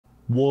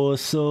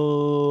What's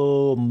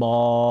up,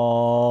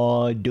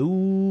 my dudes?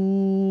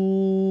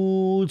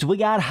 We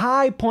got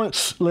High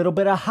Point, little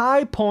bit of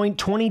High Point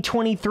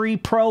 2023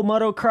 Pro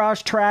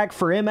Motocross track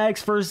for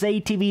MX vs.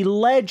 ATV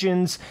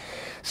Legends.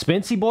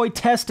 Spency Boy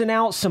testing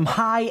out some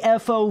high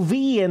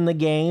FOV in the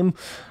game.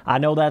 I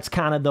know that's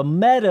kind of the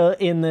meta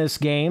in this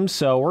game,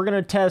 so we're going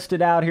to test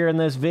it out here in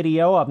this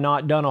video. I've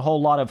not done a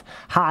whole lot of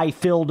high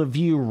field of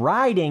view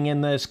riding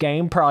in this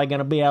game. Probably going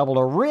to be able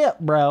to rip,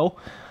 bro.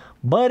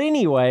 But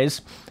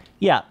anyways,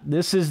 yeah,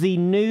 this is the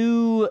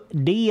new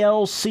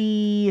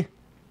DLC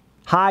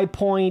High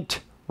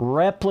Point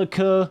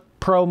replica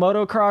Pro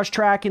Motocross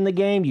track in the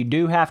game. You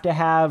do have to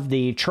have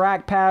the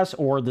track pass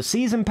or the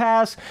season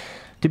pass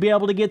to be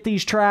able to get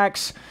these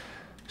tracks.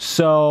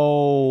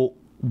 So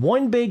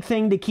one big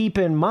thing to keep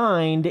in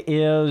mind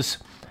is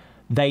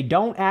they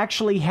don't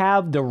actually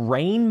have the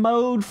rain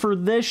mode for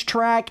this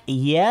track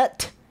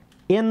yet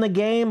in the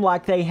game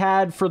like they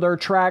had for their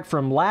track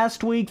from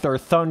last week, their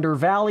Thunder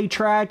Valley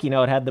track. You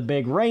know, it had the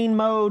big rain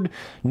mode,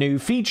 new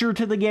feature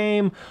to the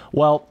game.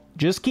 Well,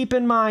 just keep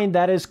in mind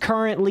that is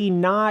currently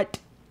not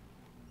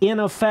in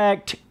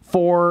effect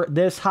for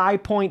this High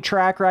Point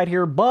track right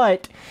here,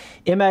 but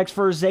MX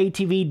vs.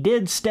 ATV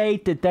did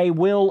state that they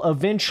will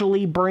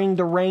eventually bring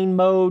the rain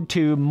mode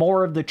to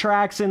more of the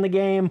tracks in the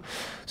game.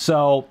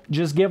 So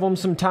just give them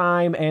some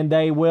time and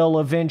they will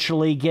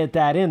eventually get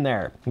that in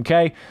there,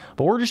 okay?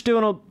 But we're just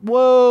doing a,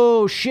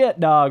 whoa, shit,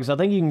 dogs. I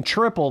think you can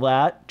triple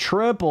that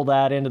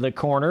into the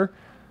corner,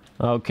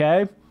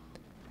 okay?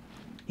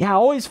 Yeah, I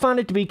always find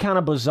it to be kind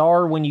of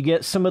bizarre when you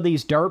get some of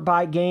these dirt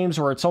bike games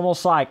where it's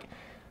almost like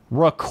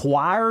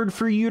required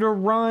for you to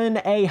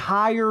run a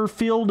higher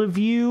field of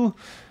view.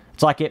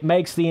 It's like it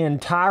makes the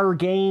entire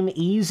game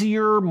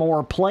easier,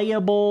 more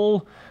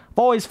playable. I've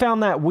always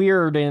found that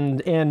weird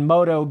in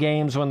moto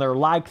games when they're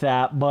like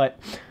that. But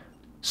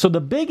so the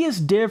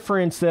biggest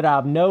difference that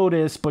I've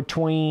noticed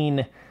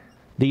between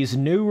these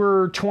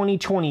newer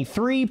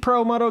 2023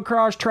 Pro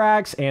Motocross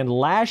tracks and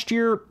last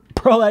year,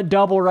 bro, that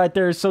double right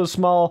there is so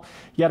small.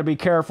 You got to be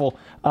careful.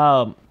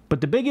 But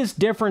the biggest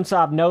difference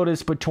I've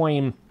noticed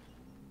between,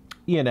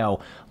 you know,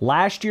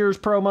 last year's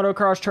Pro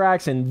Motocross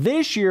tracks and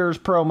this year's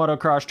Pro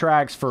Motocross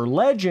tracks for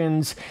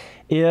Legends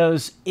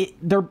is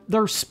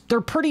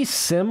they're pretty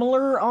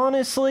similar,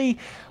 honestly.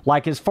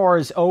 Like as far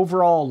as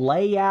overall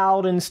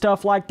layout and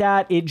stuff like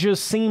that, it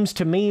just seems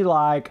to me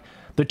like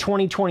the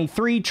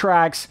 2023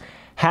 tracks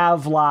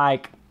have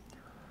like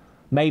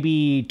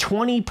maybe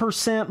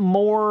 20%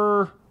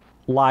 more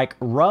like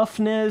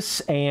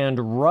roughness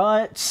and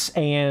ruts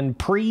and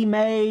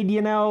pre-made,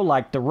 you know,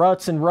 like the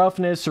ruts and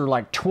roughness are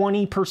like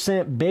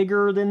 20%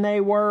 bigger than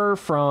they were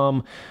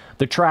from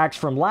the tracks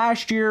from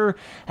last year.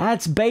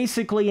 That's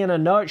basically in a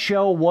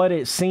nutshell what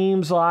it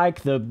seems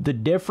like the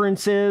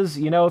difference is.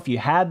 You know, if you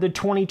had the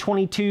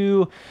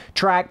 2022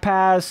 track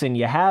pass and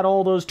you had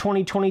all those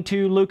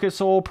 2022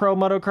 Lucas Oil Pro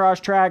Motocross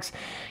tracks,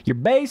 you're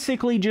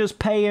basically just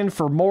paying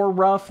for more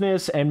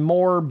roughness and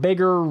more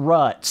bigger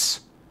ruts.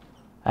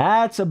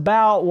 That's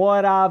about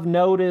what I've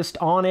noticed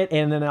on it.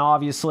 And then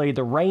obviously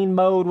the rain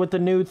mode with the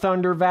new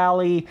Thunder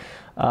Valley.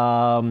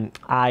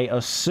 I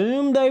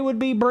assume they would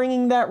be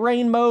bringing that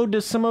rain mode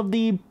to some of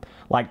the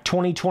like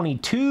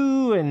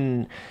 2022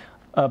 and,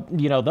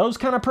 you know, those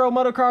kind of Pro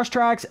Motocross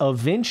tracks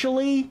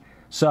eventually.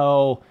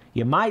 So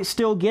you might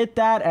still get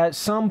that at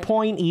some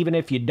point, even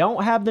if you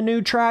don't have the new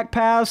track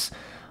pass.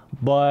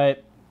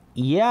 But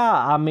yeah,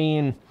 I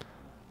mean,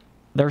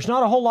 there's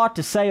not a whole lot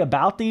to say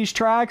about these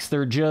tracks.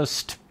 They're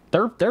just...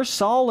 They're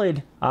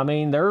solid. I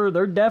mean, they're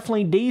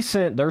definitely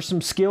decent. There's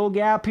some skill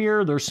gap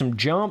here. There's some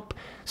jump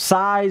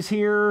size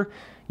here.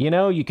 You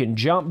know, you can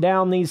jump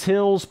down these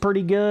hills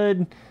pretty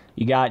good.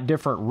 You got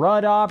different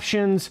rut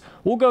options.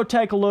 We'll go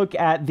take a look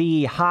at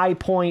the High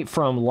Point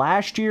from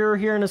last year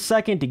here in a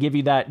second to give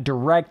you that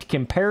direct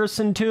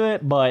comparison to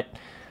it, but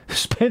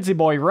Spency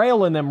Boy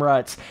railing them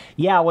ruts.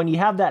 Yeah, when you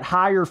have that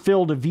higher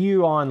field of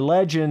view on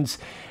Legends,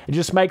 it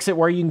just makes it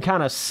where you can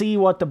kind of see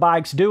what the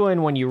bike's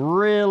doing when you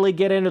really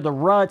get into the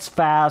ruts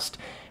fast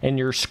and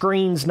your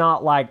screen's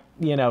not like,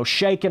 you know,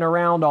 shaking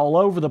around all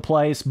over the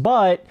place,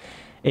 but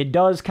it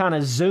does kind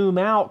of zoom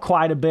out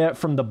quite a bit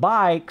from the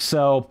bike.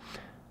 So,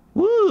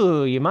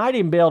 woo, you might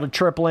even be able to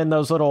triple in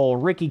those little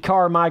Ricky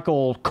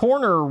Carmichael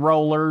corner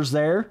rollers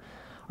there.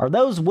 Are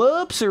those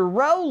whoops or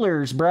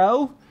rollers,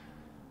 bro?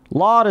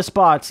 Lot of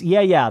spots.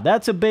 Yeah,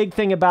 that's a big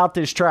thing about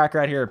this track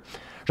right here.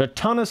 There's a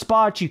ton of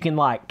spots you can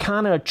like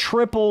kind of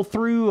triple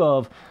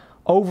through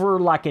over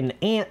like an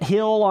ant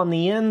hill on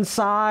the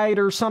inside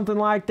or something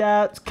like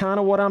that. It's kind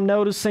of what I'm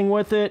noticing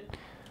with it.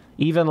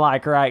 Even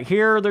like right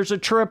here, there's a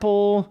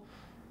triple.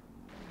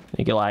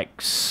 You can like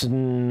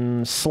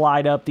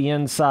slide up the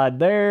inside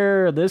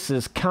there. This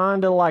is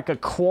kind of like a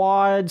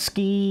quad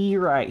ski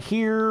right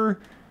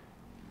here.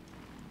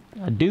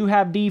 I do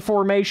have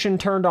deformation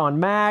turned on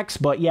max,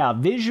 but yeah,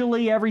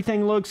 visually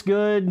everything looks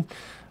good.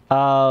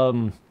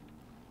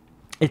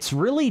 It's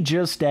really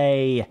just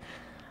I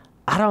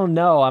don't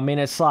know. I mean,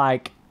 it's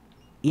like,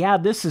 yeah,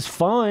 this is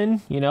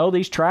fun. You know,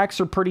 these tracks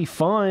are pretty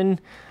fun,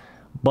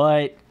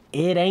 but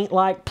it ain't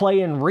like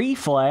playing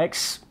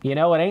reflex. You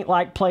know, it ain't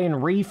like playing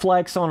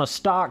reflex on a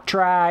stock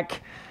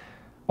track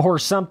or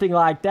something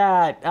like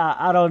that.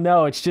 I don't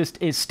know.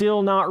 It's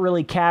still not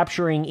really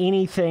capturing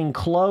anything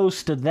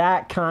close to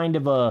that kind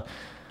of a...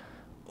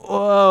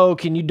 Whoa,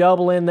 can you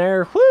double in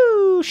there?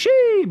 Whoo,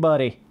 shee,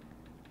 buddy.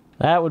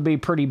 That would be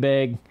pretty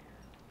big.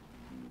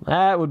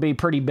 That would be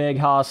pretty big,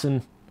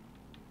 Hassan.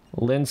 A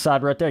little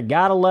inside right there.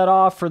 Gotta let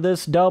off for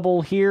this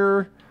double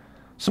here.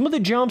 Some of the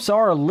jumps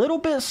are a little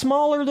bit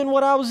smaller than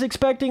what I was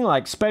expecting,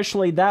 like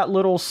especially that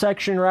little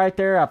section right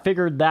there. I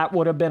figured that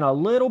would have been a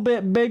little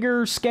bit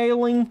bigger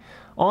scaling,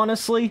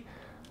 honestly.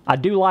 I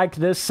do like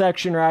this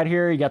section right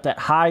here. You got that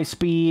high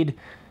speed,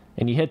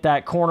 and you hit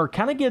that corner.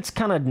 Kind of gets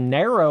kind of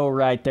narrow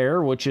right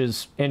there, which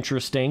is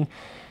interesting.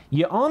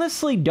 You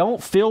honestly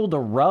don't feel the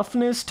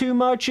roughness too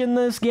much in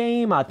this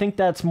game. I think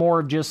that's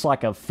more of just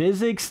like a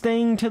physics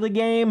thing to the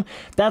game.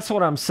 That's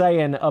what I'm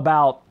saying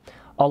about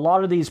a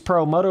lot of these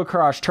pro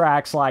motocross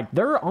tracks. Like,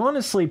 they're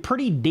honestly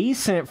pretty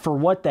decent for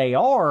what they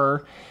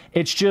are.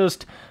 It's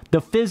just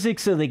the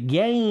physics of the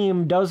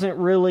game doesn't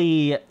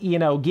really, you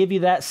know, give you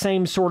that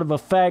same sort of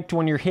effect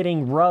when you're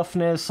hitting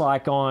roughness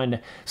like on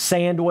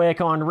Sandwick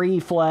on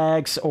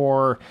reflex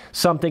or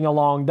something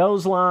along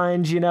those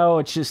lines. You know,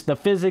 it's just the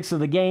physics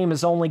of the game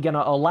is only going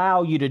to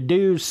allow you to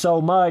do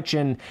so much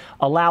and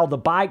allow the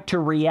bike to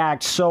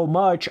react so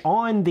much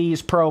on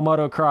these pro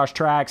motocross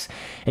tracks.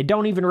 It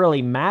don't even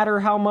really matter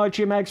how much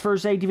MX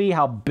versus ATV,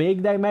 how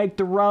big they make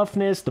the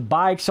roughness. The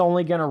bike's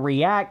only going to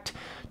react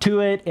to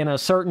it in a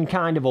certain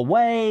kind of a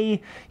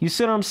way. You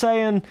see what I'm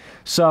saying?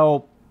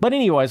 So, but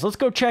anyways, let's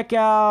go check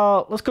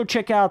out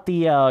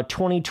the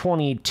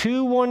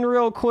 2022 one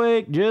real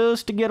quick,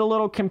 just to get a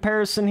little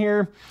comparison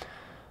here.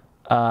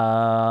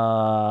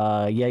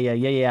 Yeah.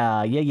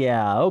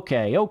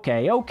 Okay,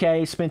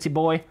 Spency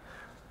boy.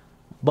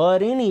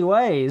 But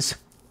anyways,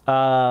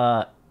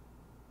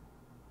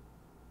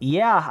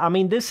 yeah, I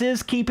mean, this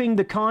is keeping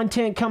the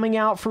content coming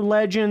out for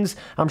Legends.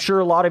 I'm sure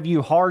a lot of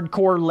you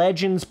hardcore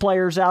Legends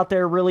players out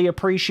there really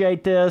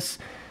appreciate this.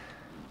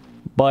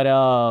 But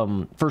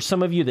for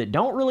some of you that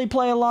don't really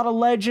play a lot of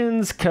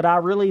Legends, could I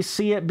really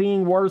see it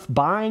being worth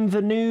buying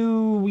the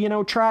new, you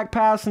know, track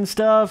pass and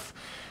stuff?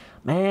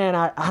 Man,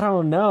 I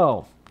don't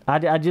know.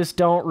 I just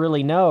don't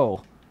really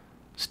know.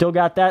 Still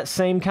got that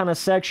same kind of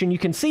section. You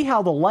can see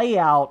how the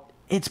layout,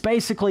 it's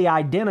basically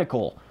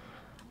identical.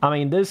 I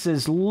mean, this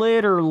is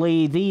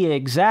literally the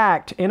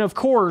exact, and of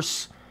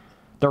course,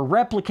 they're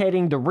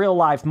replicating the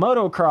real-life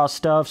motocross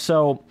stuff,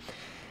 so,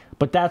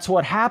 but that's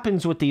what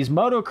happens with these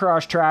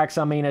motocross tracks.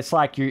 I mean, it's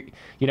like, you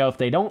know, if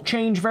they don't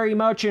change very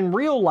much in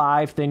real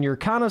life, then you're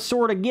kind of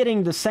sort of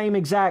getting the same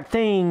exact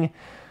thing.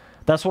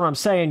 That's what I'm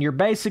saying. You're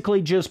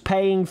basically just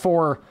paying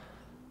for,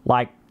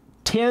 like,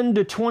 10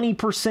 to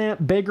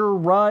 20% bigger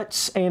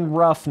ruts and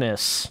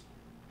roughness.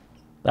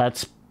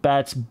 That's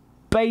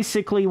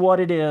basically what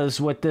it is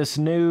with this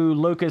new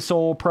Lucas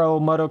Oil Pro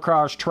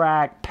motocross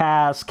track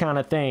pass kind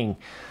of thing.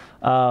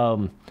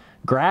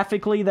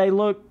 Graphically, they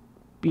look,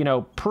 you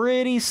know,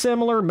 pretty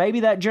similar. Maybe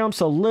that jump's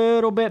a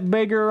little bit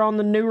bigger on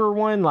the newer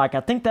one. Like,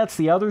 I think that's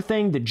the other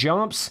thing. The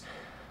jumps,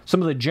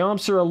 some of the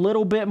jumps are a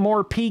little bit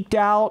more peaked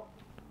out.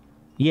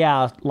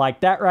 Yeah, like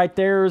that right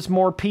there is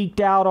more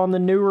peaked out on the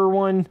newer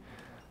one.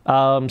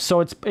 So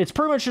it's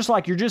pretty much just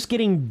like you're just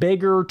getting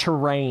bigger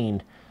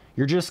terrain.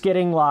 You're just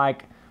getting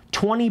like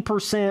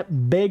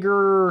 20%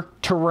 bigger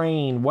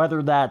terrain,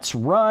 whether that's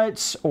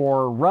ruts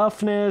or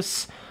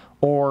roughness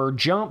or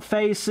jump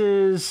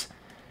faces.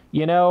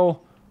 You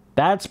know,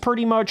 that's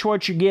pretty much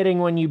what you're getting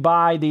when you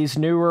buy these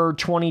newer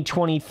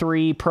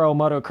 2023 Pro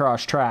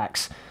Motocross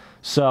tracks.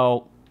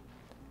 So,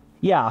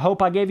 yeah, I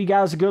hope I gave you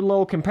guys a good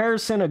little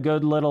comparison, a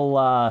good little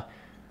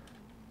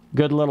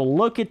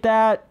look at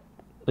that.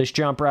 This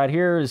jump right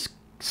here is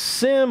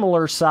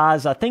similar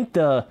size. I think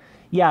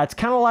yeah, it's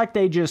kind of like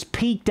they just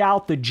peaked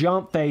out the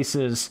jump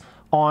faces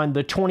on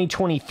the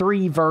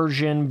 2023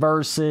 version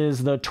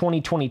versus the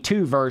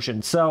 2022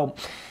 version. So,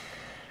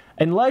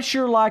 unless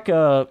you're like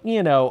a,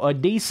 you know, a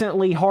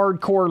decently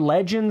hardcore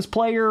Legends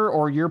player,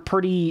 or you're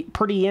pretty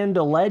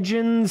into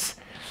Legends,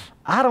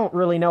 I don't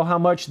really know how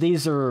much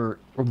these are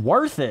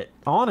worth it,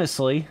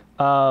 honestly.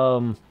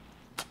 You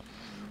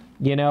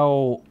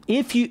know,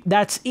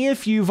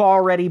 if you've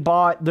already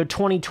bought the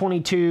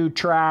 2022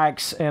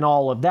 tracks and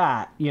all of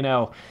that, you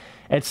know,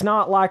 it's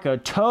not like a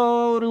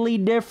totally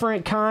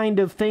different kind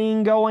of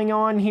thing going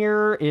on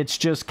here. It's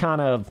just kind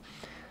of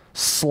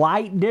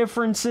slight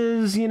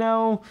differences, you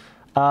know.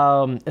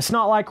 It's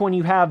not like when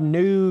you have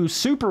new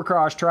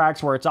Supercross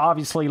tracks where it's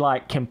obviously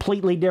like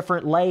completely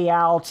different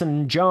layouts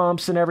and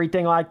jumps and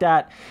everything like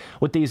that.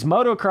 With these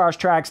motocross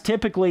tracks,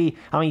 typically,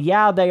 I mean,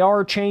 yeah, they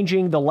are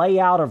changing the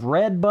layout of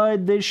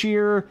Redbud this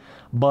year,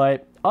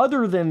 but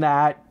other than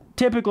that,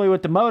 typically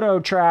with the moto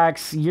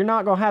tracks, you're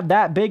not going to have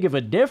that big of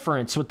a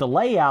difference with the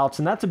layouts,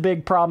 and that's a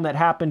big problem that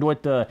happened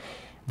with the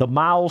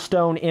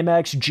Milestone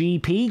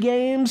MXGP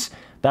games.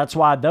 That's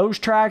why those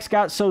tracks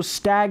got so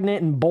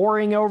stagnant and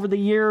boring over the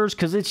years,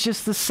 because it's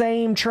just the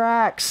same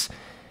tracks.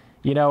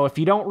 You know, if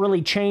you don't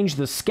really change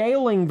the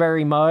scaling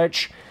very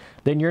much,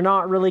 then you're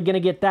not really going to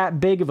get that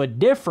big of a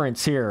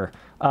difference here.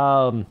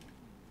 And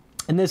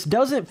this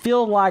doesn't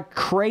feel like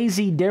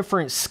crazy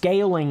different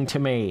scaling to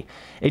me.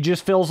 It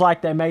just feels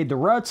like they made the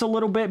ruts a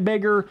little bit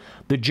bigger,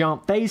 the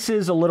jump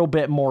faces a little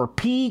bit more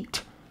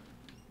peaked,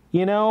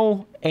 you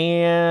know,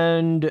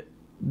 and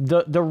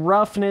the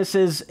roughness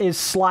is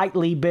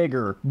slightly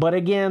bigger. But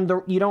again,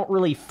 you don't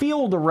really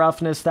feel the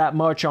roughness that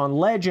much on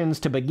Legends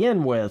to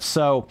begin with.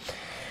 So,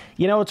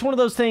 you know, it's one of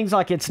those things,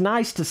 like, it's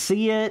nice to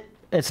see it.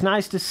 It's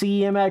nice to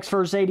see MX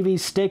vs. ATV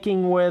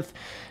sticking with,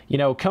 you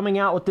know, coming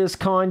out with this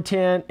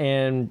content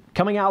and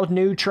coming out with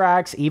new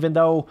tracks, even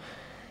though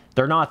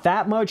they're not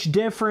that much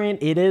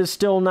different. It is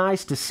still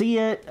nice to see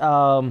it.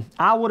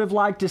 I would have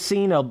liked to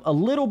seen a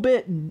little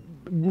bit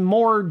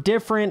more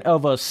different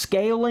of a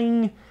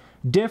scaling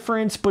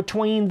difference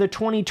between the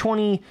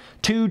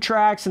 2022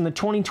 tracks and the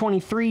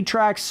 2023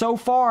 tracks. So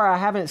far, I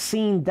haven't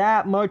seen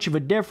that much of a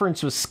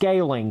difference with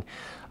scaling.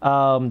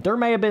 There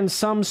may have been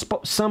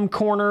some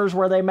corners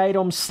where they made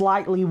them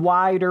slightly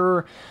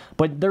wider,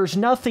 but there's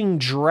nothing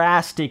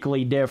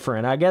drastically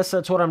different. I guess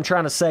that's what I'm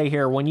trying to say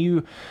here. When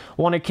you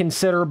want to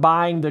consider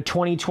buying the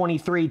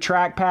 2023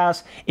 Track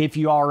Pass, if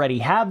you already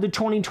have the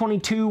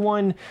 2022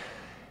 one,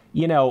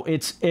 you know,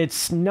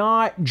 it's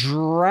not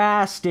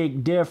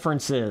drastic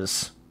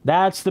differences.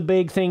 That's the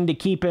big thing to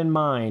keep in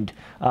mind.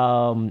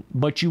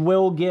 But you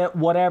will get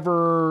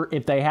whatever,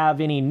 if they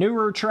have any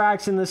newer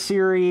tracks in the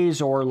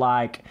series or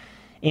like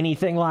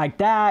anything like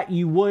that,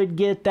 you would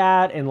get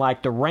that. And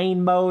like the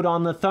rain mode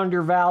on the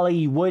Thunder Valley,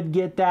 you would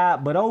get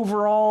that. But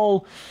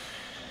overall,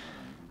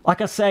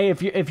 like I say,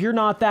 if you're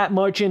not that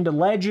much into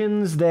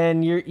Legends,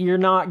 then you're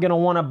not going to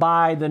want to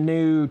buy the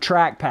new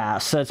Track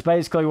Pass. That's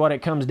basically what it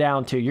comes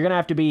down to. You're going to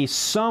have to be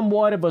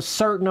somewhat of a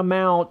certain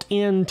amount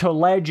into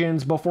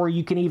Legends before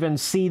you can even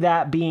see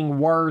that being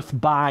worth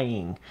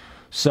buying.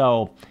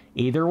 So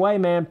either way,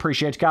 man,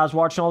 appreciate you guys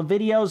watching all the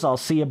videos. I'll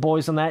see you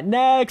boys on that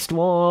next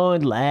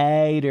one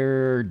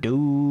later, dudes.